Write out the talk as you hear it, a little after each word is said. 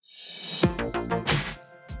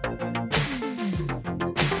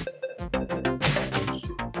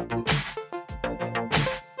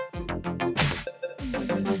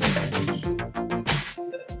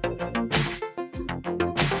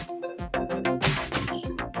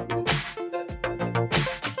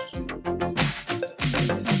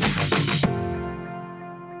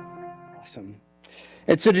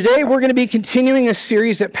And so today we're going to be continuing a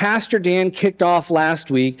series that Pastor Dan kicked off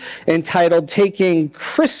last week entitled Taking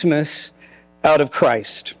Christmas Out of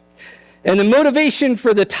Christ. And the motivation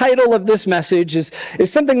for the title of this message is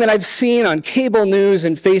something that I've seen on cable news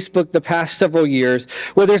and Facebook the past several years,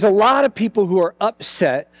 where there's a lot of people who are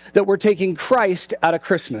upset that we're taking Christ out of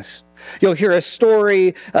Christmas. You'll hear a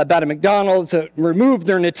story about a McDonald's that removed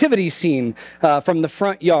their nativity scene from the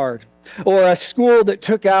front yard, or a school that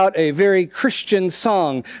took out a very Christian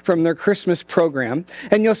song from their Christmas program.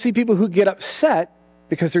 And you'll see people who get upset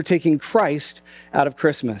because they're taking Christ out of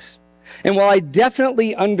Christmas. And while I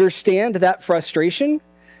definitely understand that frustration,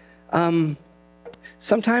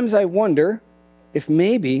 sometimes I wonder if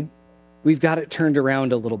maybe we've got it turned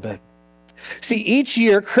around a little bit. See, each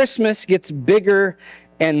year Christmas gets bigger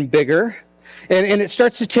and bigger, and it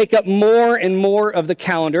starts to take up more and more of the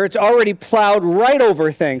calendar. It's already plowed right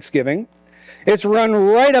over Thanksgiving. It's run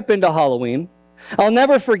right up into Halloween. I'll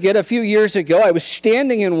never forget, a few years ago, I was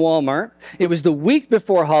standing in Walmart. It was the week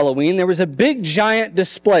before Halloween. There was a big, giant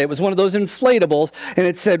display. It was one of those inflatables, and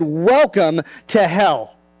it said, "Welcome to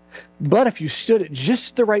hell." But if you stood at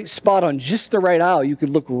just the right spot on just the right aisle, you could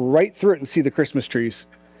look right through it and see the Christmas trees.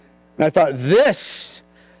 And I thought, this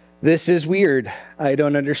is weird. I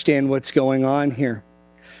don't understand what's going on here.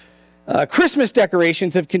 Christmas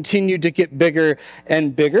decorations have continued to get bigger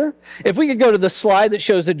and bigger. If we could go to the slide that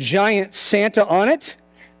shows a giant Santa on it,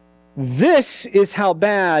 this is how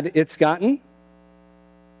bad it's gotten.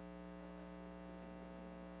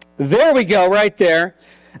 There we go, right there.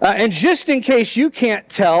 And just in case you can't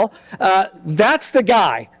tell, that's the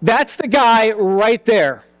guy. That's the guy right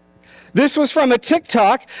there. This was from a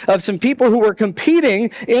TikTok of some people who were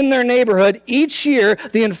competing in their neighborhood. Each year,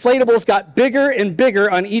 the inflatables got bigger and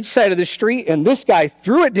bigger on each side of the street, and this guy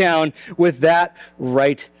threw it down with that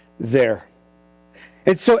right there.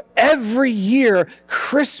 And so every year,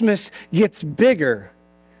 Christmas gets bigger.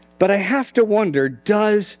 But I have to wonder,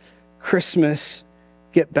 does Christmas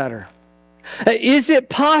get better? Is it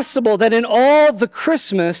possible that in all the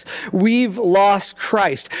Christmas, we've lost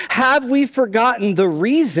Christ? Have we forgotten the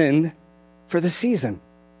reason for the season?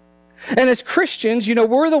 And as Christians,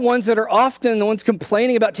 we're the ones that are often the ones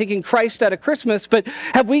complaining about taking Christ out of Christmas, but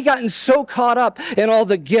have we gotten so caught up in all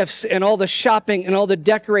the gifts and all the shopping and all the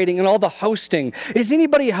decorating and all the hosting? Is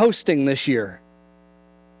anybody hosting this year?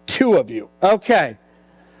 2 of you. Okay.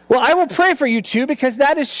 Well, I will pray for you too, because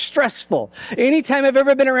that is stressful. Anytime I've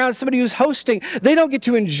ever been around somebody who's hosting, they don't get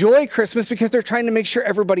to enjoy Christmas because they're trying to make sure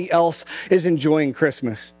everybody else is enjoying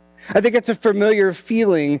Christmas. I think it's a familiar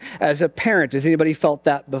feeling as a parent. Has anybody felt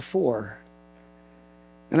that before?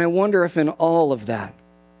 And I wonder if in all of that,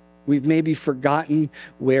 we've maybe forgotten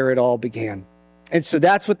where it all began. And so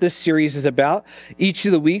that's what this series is about. Each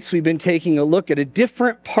of the weeks, we've been taking a look at a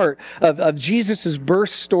different part of Jesus'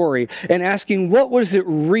 birth story and asking, what was it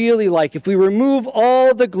really like? If we remove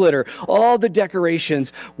all the glitter, all the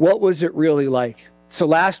decorations, what was it really like? So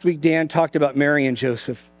last week, Dan talked about Mary and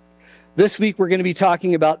Joseph. This week, we're going to be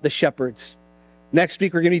talking about the shepherds. Next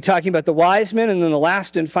week, we're going to be talking about the wise men. And then the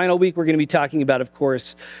last and final week, we're going to be talking about, of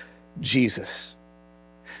course, Jesus.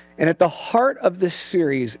 And at the heart of this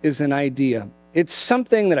series is an idea. It's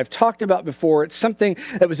something that I've talked about before. It's something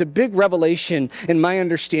that was a big revelation in my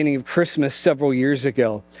understanding of Christmas several years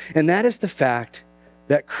ago. And that is the fact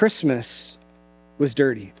that Christmas was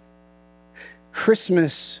dirty.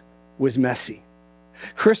 Christmas was messy.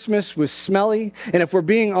 Christmas was smelly. And if we're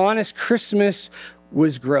being honest, Christmas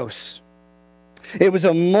was gross. It was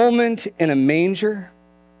a moment in a manger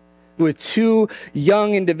with 2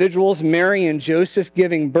 young individuals, Mary and Joseph,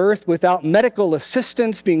 giving birth without medical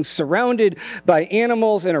assistance, being surrounded by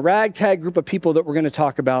animals and a ragtag group of people that we're going to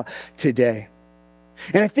talk about today.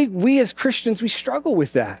 And I think we as Christians, we struggle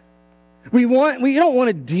with that. We don't want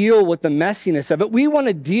to deal with the messiness of it. We want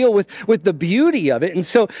to deal with the beauty of it. And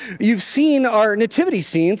so you've seen our nativity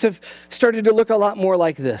scenes have started to look a lot more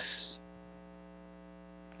like this.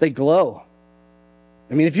 They glow.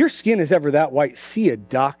 I mean, if your skin is ever that white, see a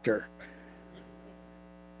doctor.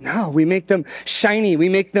 No, we make them shiny, we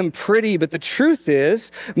make them pretty, but the truth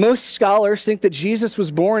is, most scholars think that Jesus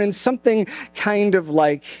was born in something kind of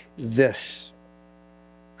like this.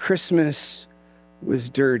 Christmas was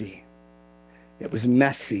dirty. It was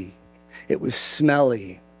messy. It was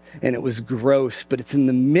smelly. And it was gross. But it's in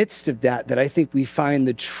the midst of that I think we find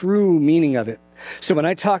the true meaning of it. So when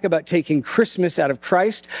I talk about taking Christmas out of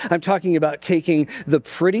Christ, I'm talking about taking the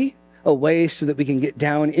pretty away so that we can get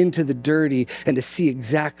down into the dirty and to see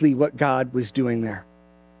exactly what God was doing there.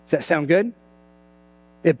 Does that sound good?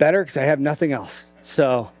 It better, because I have nothing else.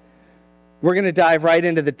 So we're going to dive right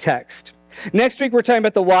into the text. Next week, we're talking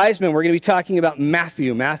about the wise men. We're going to be talking about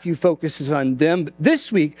Matthew. Matthew focuses on them. But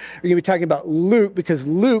this week, we're going to be talking about Luke because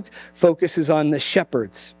Luke focuses on the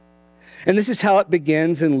shepherds. And this is how it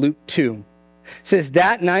begins in Luke 2. It says,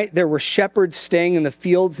 that night there were shepherds staying in the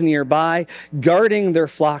fields nearby, guarding their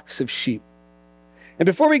flocks of sheep. And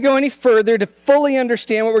before we go any further, to fully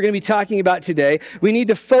understand what we're going to be talking about today, we need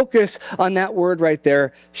to focus on that word right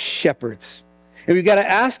there, shepherds. And we've got to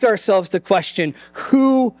ask ourselves the question,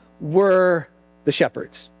 who were the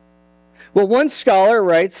shepherds? Well, one scholar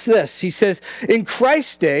writes this. He says, in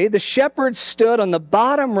Christ's day, the shepherds stood on the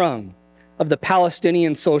bottom rung of the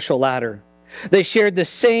Palestinian social ladder. They shared the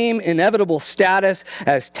same inevitable status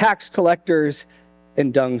as tax collectors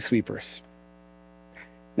and dung sweepers.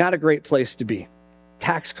 Not a great place to be.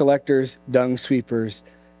 Tax collectors, dung sweepers,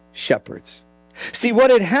 shepherds. See, what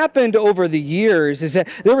had happened over the years is that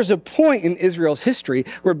there was a point in Israel's history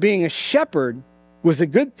where being a shepherd was a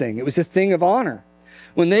good thing. It was a thing of honor.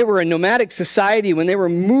 When they were a nomadic society, when they were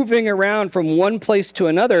moving around from one place to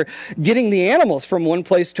another, getting the animals from one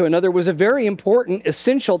place to another was a very important,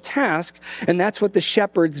 essential task, and that's what the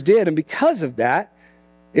shepherds did. And because of that,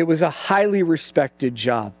 it was a highly respected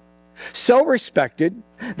job. So respected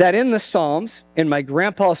that in the Psalms, in my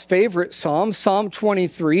grandpa's favorite Psalm, Psalm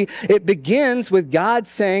 23, it begins with God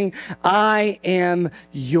saying, I am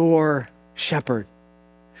your shepherd.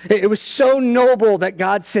 It was so noble that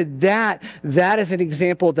God said that is an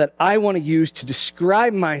example that I want to use to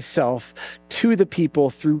describe myself to the people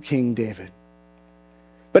through King David.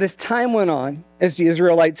 But as time went on, as the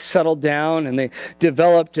Israelites settled down and they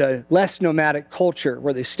developed a less nomadic culture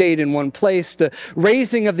where they stayed in one place, the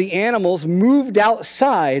raising of the animals moved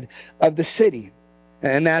outside of the city.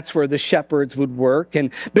 And that's where the shepherds would work.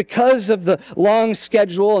 And because of the long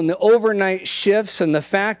schedule and the overnight shifts and the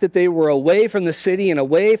fact that they were away from the city and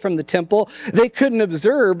away from the temple, they couldn't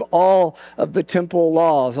observe all of the temple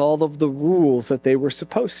laws, all of the rules that they were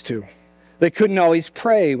supposed to. They couldn't always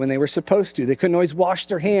pray when they were supposed to. They couldn't always wash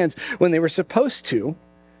their hands when they were supposed to.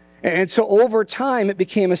 And so over time, it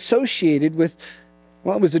became associated with,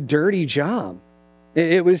 well, it was a dirty job.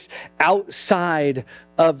 It was outside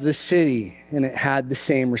of the city, and it had the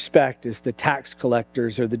same respect as the tax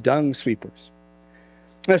collectors or the dung sweepers.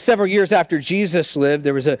 Now, several years after Jesus lived,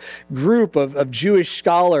 there was a group of Jewish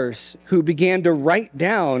scholars who began to write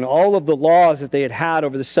down all of the laws that they had had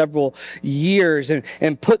over the several years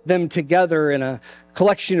and put them together in a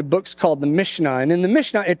collection of books called the Mishnah. And in the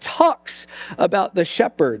Mishnah, it talks about the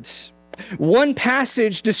shepherds. One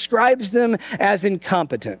passage describes them as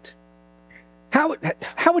incompetent. How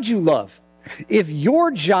would you love if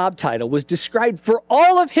your job title was described for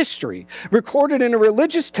all of history, recorded in a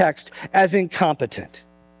religious text as incompetent?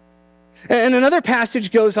 And another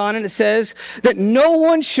passage goes on and it says that no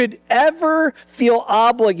one should ever feel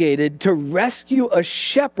obligated to rescue a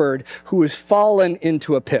shepherd who has fallen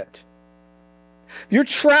into a pit. You're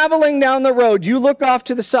traveling down the road, you look off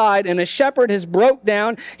to the side, and a shepherd has broke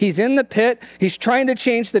down. He's in the pit. He's trying to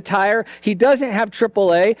change the tire. He doesn't have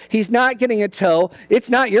AAA. He's not getting a tow.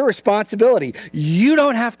 It's not your responsibility. You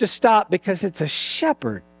don't have to stop because it's a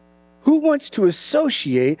shepherd. Who wants to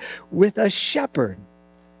associate with a shepherd?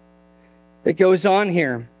 It goes on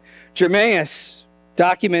here. Jeremias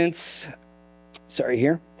documents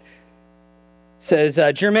the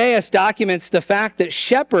fact that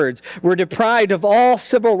shepherds were deprived of all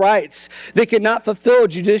civil rights. They could not fulfill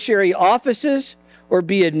judiciary offices or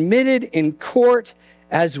be admitted in court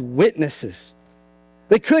as witnesses.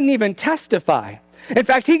 They couldn't even testify. In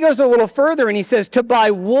fact, he goes a little further and he says to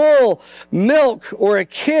buy wool, milk, or a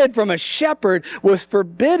kid from a shepherd was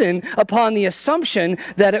forbidden upon the assumption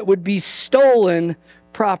that it would be stolen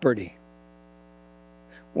property.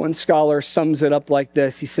 One scholar sums it up like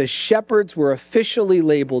this. He says, shepherds were officially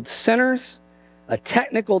labeled sinners, a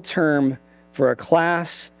technical term for a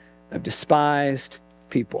class of despised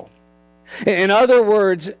people. In other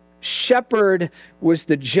words, shepherd was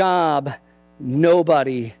the job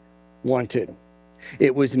nobody wanted.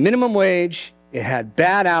 It was minimum wage, it had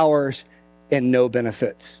bad hours, and no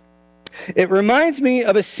benefits. It reminds me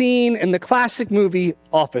of a scene in the classic movie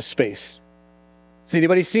Office Space. Has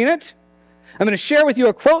anybody seen it? I'm going to share with you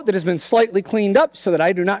a quote that has been slightly cleaned up so that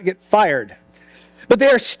I do not get fired. But they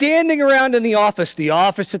are standing around in the office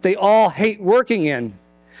that they all hate working in.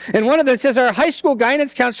 And one of them says, our high school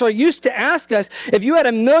guidance counselor used to ask us if you had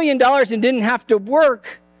 $1 million and didn't have to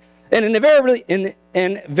work, and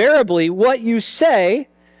invariably what you say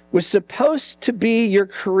was supposed to be your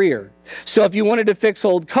career. So if you wanted to fix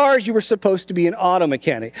old cars, you were supposed to be an auto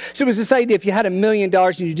mechanic. So it was this idea, if you had $1 million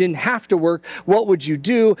and you didn't have to work, what would you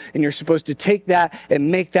do? And you're supposed to take that and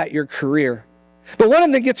make that your career. But one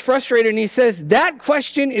of them gets frustrated and he says, that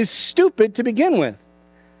question is stupid to begin with.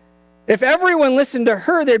 If everyone listened to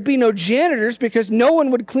her, there'd be no janitors because no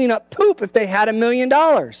one would clean up poop if they had $1 million.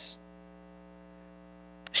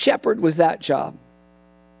 Shepherd was that job.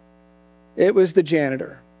 It was the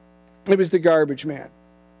janitor. It was the garbage man.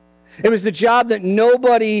 It was the job that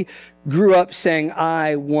nobody grew up saying,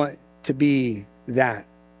 I want to be that.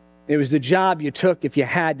 It was the job you took if you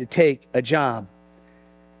had to take a job.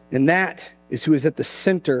 And that is who is at the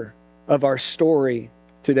center of our story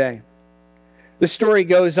today. The story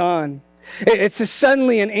goes on. It says,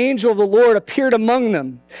 suddenly an angel of the Lord appeared among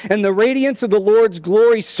them, and the radiance of the Lord's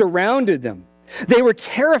glory surrounded them. They were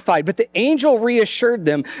terrified, but the angel reassured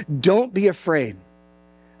them, don't be afraid.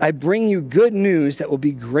 I bring you good news that will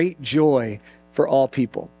be great joy for all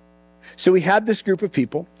people. So we have this group of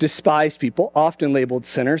people, despised people, often labeled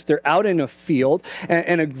sinners. They're out in a field,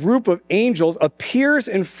 and a group of angels appears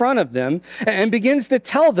in front of them and begins to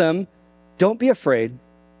tell them, don't be afraid.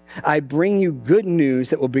 I bring you good news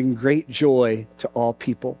that will bring great joy to all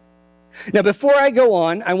people. Now, before I go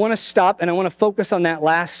on, I want to stop and I want to focus on that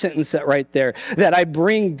last sentence right there, that I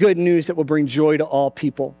bring good news that will bring joy to all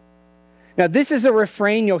people. Now, this is a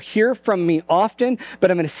refrain you'll hear from me often,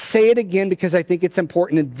 but I'm going to say it again because I think it's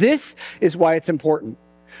important, and this is why it's important.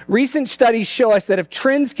 Recent studies show us that if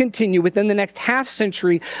trends continue within the next half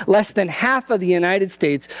century, less than half of the United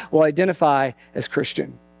States will identify as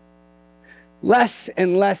Christian. Less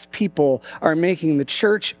and less people are making the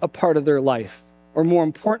church a part of their life, or more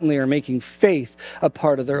importantly, are making faith a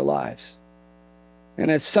part of their lives. And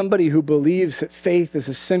as somebody who believes that faith is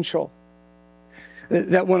essential,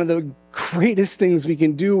 that one of the greatest things we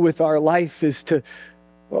can do with our life is to,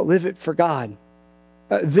 live it for God.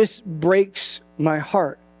 This breaks my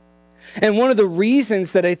heart. And one of the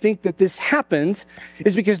reasons that I think that this happens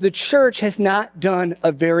is because the church has not done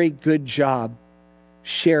a very good job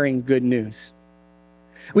sharing good news.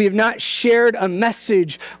 We have not shared a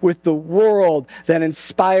message with the world that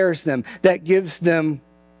inspires them, that gives them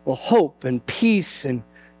hope and peace and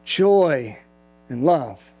joy and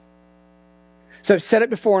love. So I've said it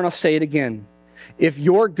before and I'll say it again. If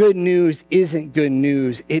your good news isn't good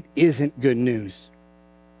news, it isn't good news.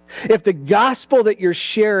 If the gospel that you're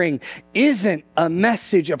sharing isn't a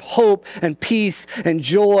message of hope and peace and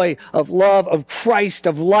joy, of love, of Christ,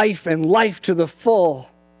 of life and life to the full,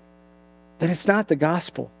 then it's not the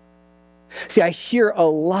gospel. See, I hear a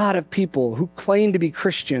lot of people who claim to be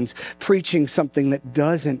Christians preaching something that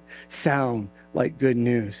doesn't sound like good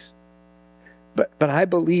news. But I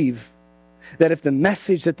believe that if the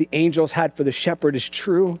message that the angels had for the shepherd is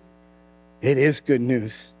true, it is good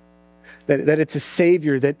news. That it's a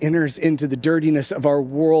Savior that enters into the dirtiness of our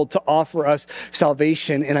world to offer us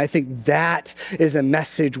salvation. And I think that is a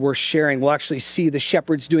message worth sharing. We'll actually see the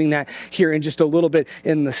shepherds doing that here in just a little bit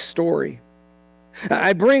in the story.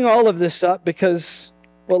 I bring all of this up because,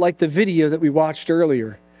 like the video that we watched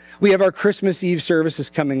earlier, we have our Christmas Eve services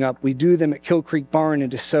coming up. We do them at Kill Creek Barn in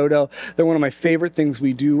DeSoto. They're one of my favorite things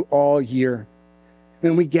we do all year.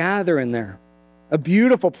 And we gather in there, a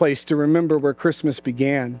beautiful place to remember where Christmas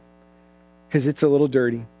began, because it's a little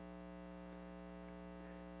dirty.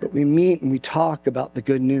 But we meet and we talk about the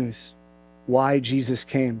good news, why Jesus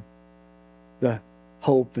came, the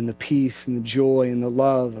hope and the peace and the joy and the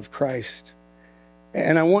love of Christ.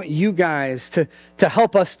 And I want you guys to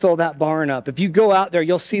help us fill that barn up. If you go out there,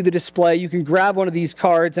 you'll see the display. You can grab one of these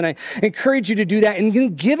cards, and I encourage you to do that and you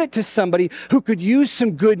can give it to somebody who could use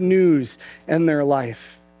some good news in their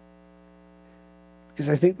life. Because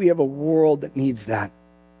I think we have a world that needs that.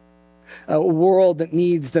 A world that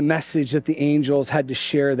needs the message that the angels had to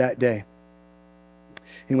share that day.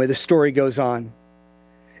 Anyway, the story goes on.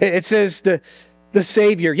 It says the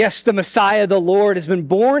Savior, yes, the Messiah, the Lord, has been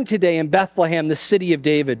born today in Bethlehem, the city of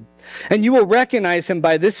David. And you will recognize him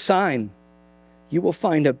by this sign. You will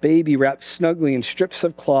find a baby wrapped snugly in strips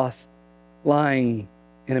of cloth, lying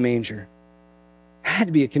in a manger. It had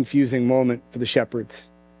to be a confusing moment for the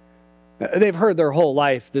shepherds. They've heard their whole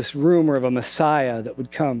life this rumor of a Messiah that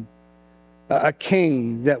would come, a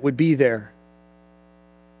king that would be there.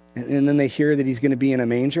 And then they hear that he's going to be in a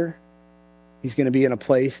manger. He's going to be in a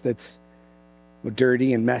place that's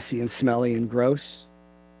dirty and messy and smelly and gross.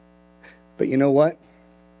 But you know what?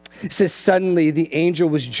 It says, suddenly the angel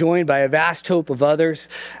was joined by a vast hope of others,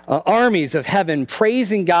 armies of heaven,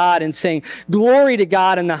 praising God and saying, glory to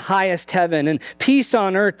God in the highest heaven and peace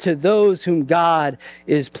on earth to those whom God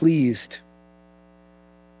is pleased.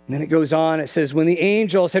 And then it goes on, it says, when the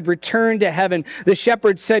angels had returned to heaven, the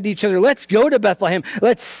shepherds said to each other, let's go to Bethlehem.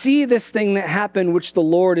 Let's see this thing that happened, which the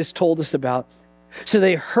Lord has told us about. So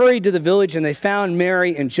they hurried to the village and they found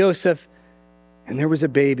Mary and Joseph and there was a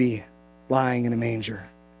baby lying in a manger.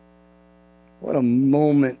 What a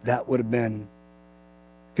moment that would have been.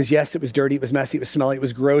 Because yes, it was dirty, it was messy, it was smelly, it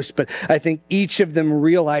was gross, but I think each of them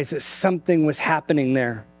realized that something was happening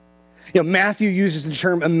there. Matthew uses the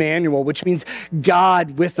term Emmanuel, which means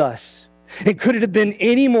God with us. And could it have been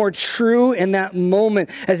any more true in that moment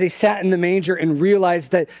as they sat in the manger and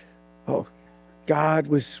realized that, God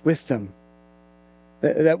was with them?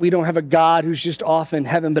 That we don't have a God who's just off in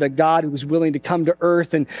heaven, but a God who was willing to come to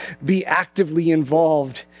earth and be actively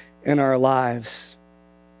involved in our lives.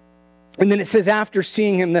 And then it says, after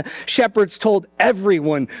seeing him, the shepherds told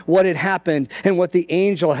everyone what had happened and what the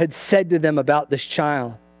angel had said to them about this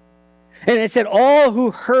child. And it said, all who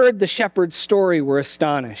heard the shepherd's story were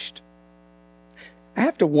astonished. I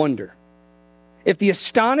have to wonder if the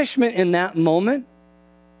astonishment in that moment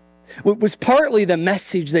was partly the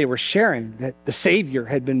message they were sharing, that the Savior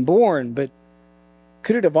had been born, but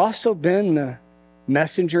could it have also been the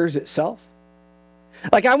messengers itself?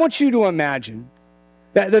 Like, I want you to imagine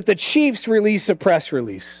that the Chiefs release a press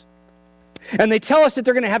release, and they tell us that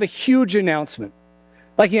they're going to have a huge announcement,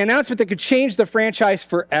 like the announcement that could change the franchise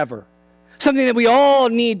forever, something that we all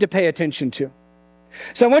need to pay attention to.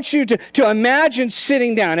 So I want you to imagine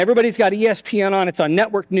sitting down. Everybody's got ESPN on. It's on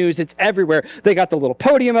network news. It's everywhere. They got the little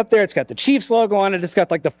podium up there. It's got the Chiefs logo on it. It's got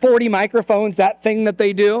like the 40 microphones, that thing that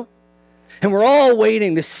they do. And we're all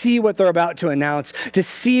waiting to see what they're about to announce, to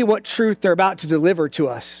see what truth they're about to deliver to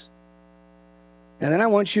us. And then I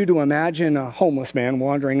want you to imagine a homeless man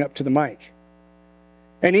wandering up to the mic.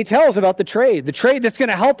 And he tells about the trade that's going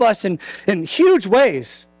to help us in huge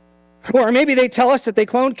ways. Or maybe they tell us that they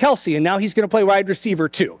cloned Kelsey and now he's going to play wide receiver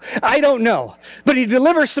too. I don't know. But he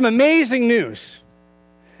delivers some amazing news.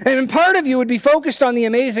 And part of you would be focused on the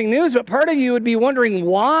amazing news, but part of you would be wondering,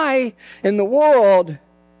 why in the world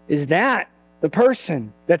is that the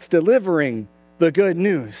person that's delivering the good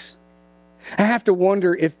news? I have to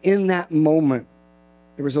wonder if in that moment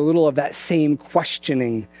there was a little of that same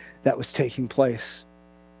questioning that was taking place.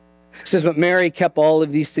 It says, but Mary kept all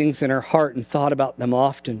of these things in her heart and thought about them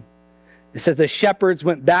often. It says the shepherds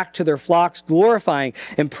went back to their flocks, glorifying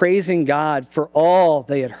and praising God for all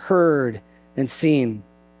they had heard and seen.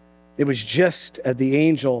 It was just as the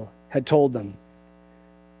angel had told them.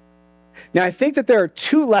 Now, I think that there are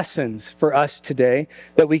two lessons for us today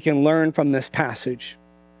that we can learn from this passage.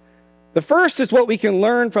 The first is what we can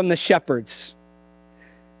learn from the shepherds.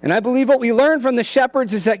 And I believe what we learn from the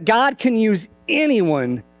shepherds is that God can use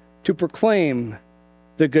anyone to proclaim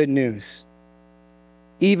the good news,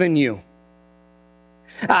 even you.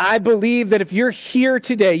 I believe that if you're here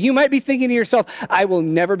today, you might be thinking to yourself, I will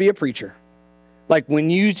never be a preacher. Like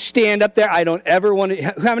when you stand up there, I don't ever want to.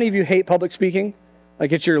 How many of you hate public speaking?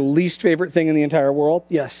 Like it's your least favorite thing in the entire world?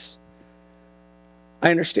 Yes.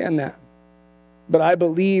 I understand that. But I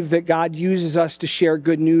believe that God uses us to share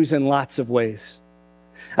good news in lots of ways.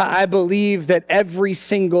 I believe that every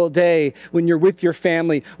single day when you're with your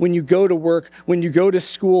family, when you go to work, when you go to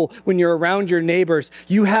school, when you're around your neighbors,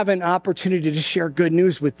 you have an opportunity to share good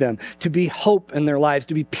news with them, to be hope in their lives,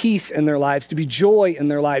 to be peace in their lives, to be joy in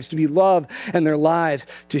their lives, to be love in their lives,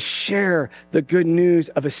 to share the good news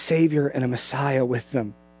of a Savior and a Messiah with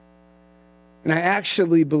them. And I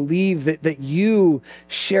actually believe that you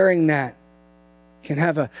sharing that can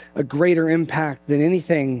have a greater impact than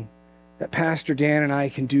anything that Pastor Dan and I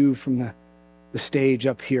can do from the stage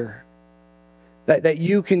up here. That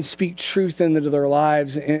you can speak truth into their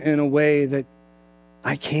lives in a way that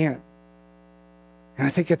I can't. And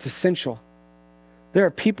I think it's essential. There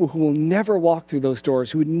are people who will never walk through those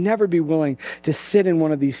doors, who would never be willing to sit in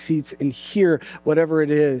one of these seats and hear whatever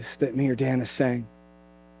it is that me or Dan is saying.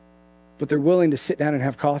 But they're willing to sit down and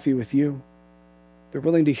have coffee with you. They're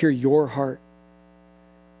willing to hear your heart.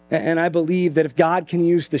 And I believe that if God can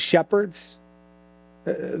use the shepherds,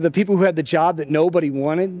 the people who had the job that nobody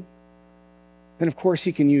wanted, then of course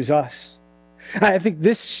he can use us. I think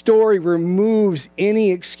this story removes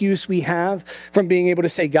any excuse we have from being able to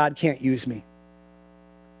say, God can't use me.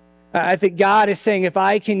 I think God is saying, if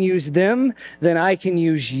I can use them, then I can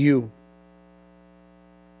use you.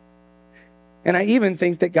 And I even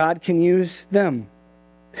think that God can use them.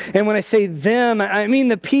 And when I say them, I mean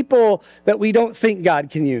the people that we don't think God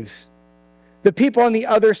can use. The people on the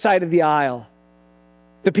other side of the aisle.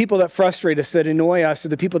 The people that frustrate us, that annoy us, or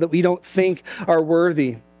the people that we don't think are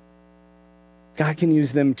worthy. God can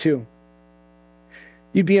use them too.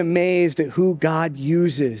 You'd be amazed at who God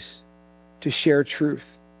uses to share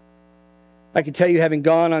truth. I can tell you, having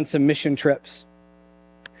gone on some mission trips,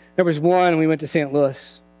 there was one, we went to St.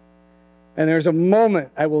 Louis. And there's a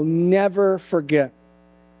moment I will never forget.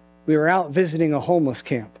 We were out visiting a homeless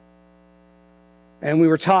camp. and we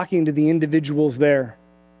were talking to the individuals there.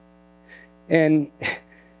 And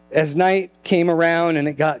as night came around and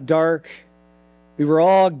it got dark, we were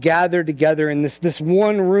all gathered together in this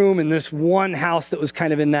one room in this one house that was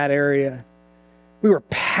kind of in that area. We were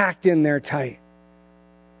packed in there tight.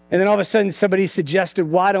 And then all of a sudden somebody suggested,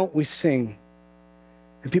 why don't we sing?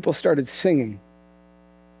 And people started singing.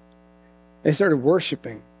 They started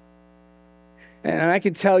worshiping. And I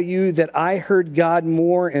can tell you that I heard God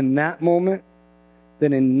more in that moment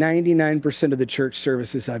than in 99% of the church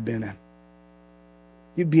services I've been in.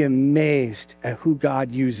 You'd be amazed at who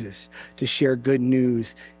God uses to share good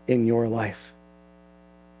news in your life.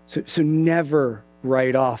 So never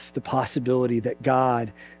write off the possibility that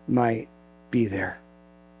God might be there.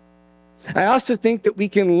 I also think that we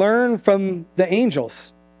can learn from the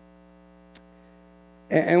angels.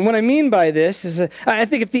 And what I mean by this is, I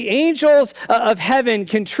think if the angels of heaven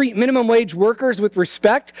can treat minimum wage workers with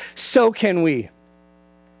respect, so can we.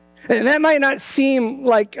 And that might not seem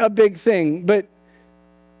like a big thing, but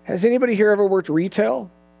has anybody here ever worked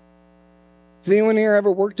retail? Has anyone here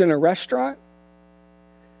ever worked in a restaurant?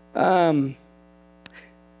 I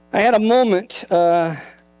had a moment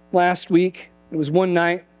last week. It was one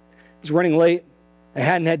night. I was running late. I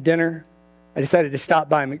hadn't had dinner. I decided to stop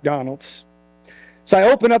by McDonald's. So I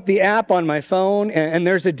open up the app on my phone, and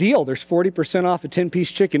there's a deal. There's 40% off a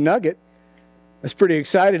 10-piece chicken nugget. I was pretty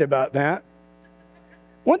excited about that.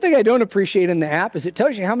 One thing I don't appreciate in the app is it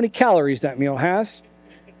tells you how many calories that meal has.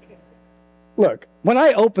 Look, when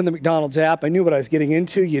I opened the McDonald's app, I knew what I was getting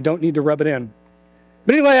into. You don't need to rub it in.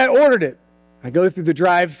 But anyway, I ordered it. I go through the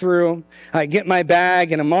drive-thru, I get my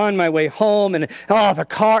bag, and I'm on my way home, and the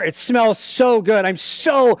car, it smells so good. I'm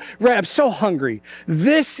so hungry.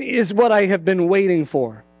 This is what I have been waiting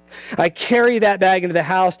for. I carry that bag into the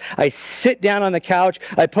house. I sit down on the couch.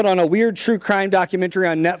 I put on a weird true crime documentary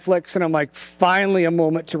on Netflix, and I'm like, finally a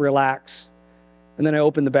moment to relax. And then I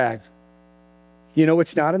open the bag. You know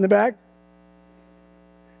what's not in the bag?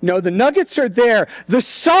 No, the nuggets are there. The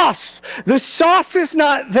sauce is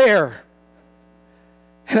not there.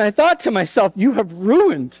 And I thought to myself, you have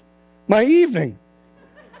ruined my evening.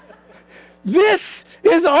 This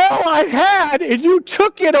is all I had, and you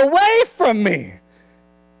took it away from me.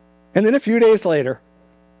 And then a few days later,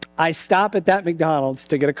 I stop at that McDonald's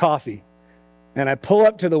to get a coffee. And I pull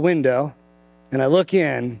up to the window, and I look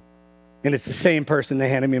in, and it's the same person that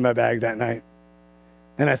handed me my bag that night.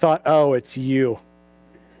 And I thought, oh, it's you.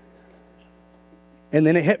 And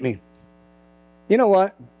then it hit me. You know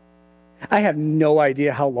what? I have no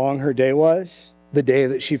idea how long her day was, the day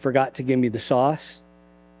that she forgot to give me the sauce,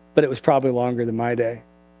 but it was probably longer than my day.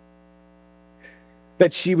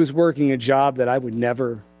 That she was working a job that I would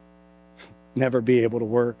never be able to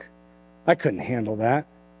work. I couldn't handle that.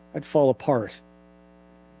 I'd fall apart.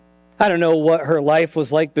 I don't know what her life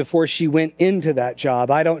was like before she went into that job.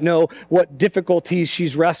 I don't know what difficulties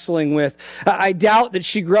she's wrestling with. I doubt that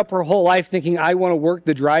she grew up her whole life thinking, I want to work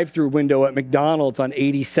the drive-thru window at McDonald's on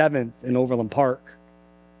 87th in Overland Park.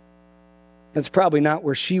 That's probably not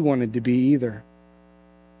where she wanted to be either.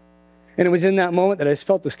 And it was in that moment that I just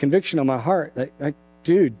felt this conviction on my heart. Like,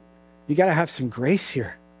 dude, you got to have some grace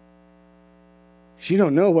here. Because you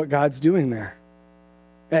don't know what God's doing there.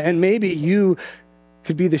 And maybe you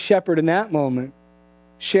could be the shepherd in that moment,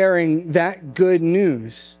 sharing that good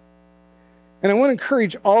news. And I want to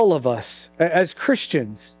encourage all of us as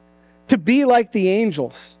Christians to be like the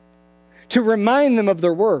angels, to remind them of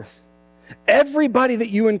their worth. Everybody that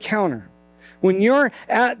you encounter, when you're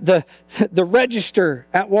at the register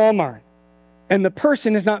at Walmart and the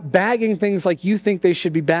person is not bagging things like you think they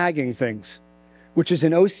should be bagging things, which is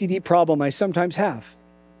an OCD problem I sometimes have,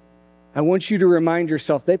 I want you to remind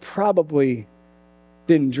yourself they probably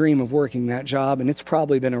didn't dream of working that job, and it's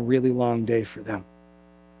probably been a really long day for them.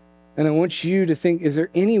 And I want you to think, is there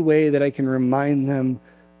any way that I can remind them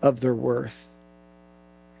of their worth?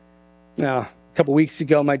 Now, a couple weeks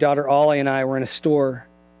ago, my daughter Ollie and I were in a store,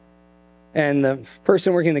 and the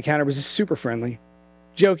person working the counter was just super friendly,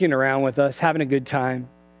 joking around with us, having a good time.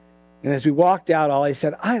 And as we walked out, Ollie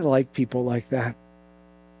said, I like people like that.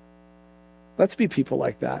 Let's be people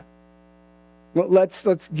like that.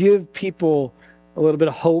 Let's give people a little bit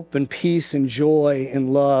of hope and peace and joy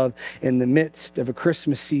and love in the midst of a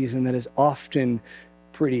Christmas season that is often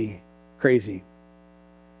pretty crazy.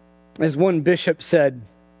 As one bishop said,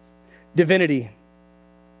 divinity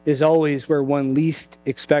is always where one least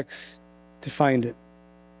expects to find it.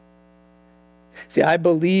 See, I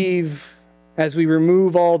believe as we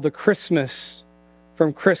remove all the Christmas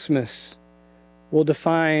from Christmas, we'll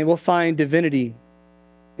find divinity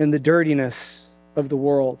in the dirtiness of the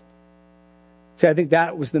world. See, I think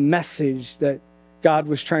that was the message that God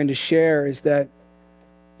was trying to share is that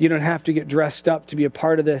you don't have to get dressed up to be a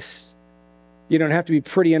part of this. You don't have to be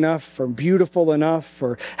pretty enough or beautiful enough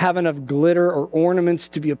or have enough glitter or ornaments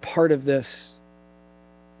to be a part of this.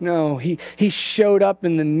 No, he showed up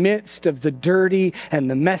in the midst of the dirty and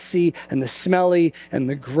the messy and the smelly and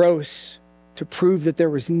the gross to prove that there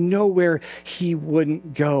was nowhere he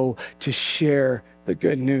wouldn't go to share the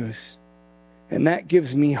good news. And that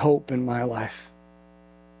gives me hope in my life.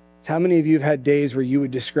 So how many of you have had days where you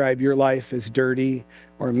would describe your life as dirty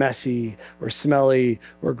or messy or smelly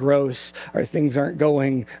or gross, or things aren't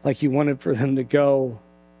going like you wanted for them to go?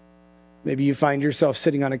 Maybe you find yourself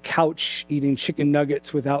sitting on a couch eating chicken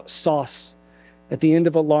nuggets without sauce at the end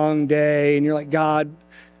of a long day, and you're like, God,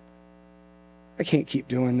 I can't keep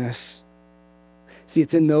doing this. See,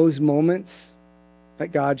 it's in those moments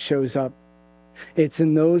that God shows up. It's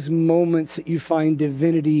in those moments that you find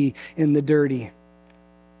divinity in the dirty.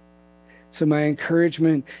 So my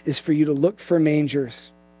encouragement is for you to look for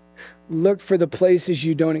mangers. Look for the places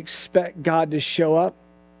you don't expect God to show up,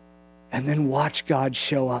 and then watch God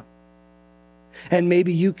show up. And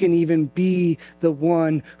maybe you can even be the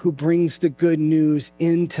one who brings the good news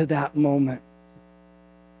into that moment.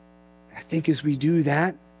 I think as we do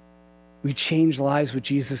that, we change lives with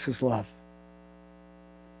Jesus' love.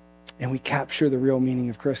 And we capture the real meaning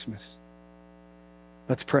of Christmas.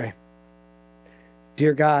 Let's pray.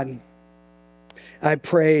 Dear God, I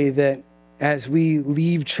pray that as we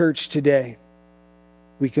leave church today,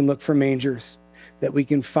 we can look for mangers, that we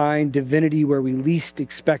can find divinity where we least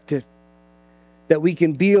expect it, that we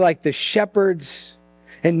can be like the shepherds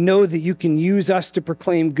and know that you can use us to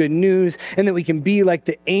proclaim good news, and that we can be like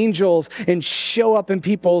the angels and show up in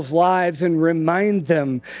people's lives and remind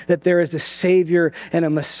them that there is a Savior and a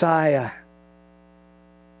Messiah.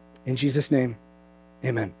 In Jesus' name,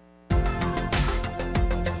 amen.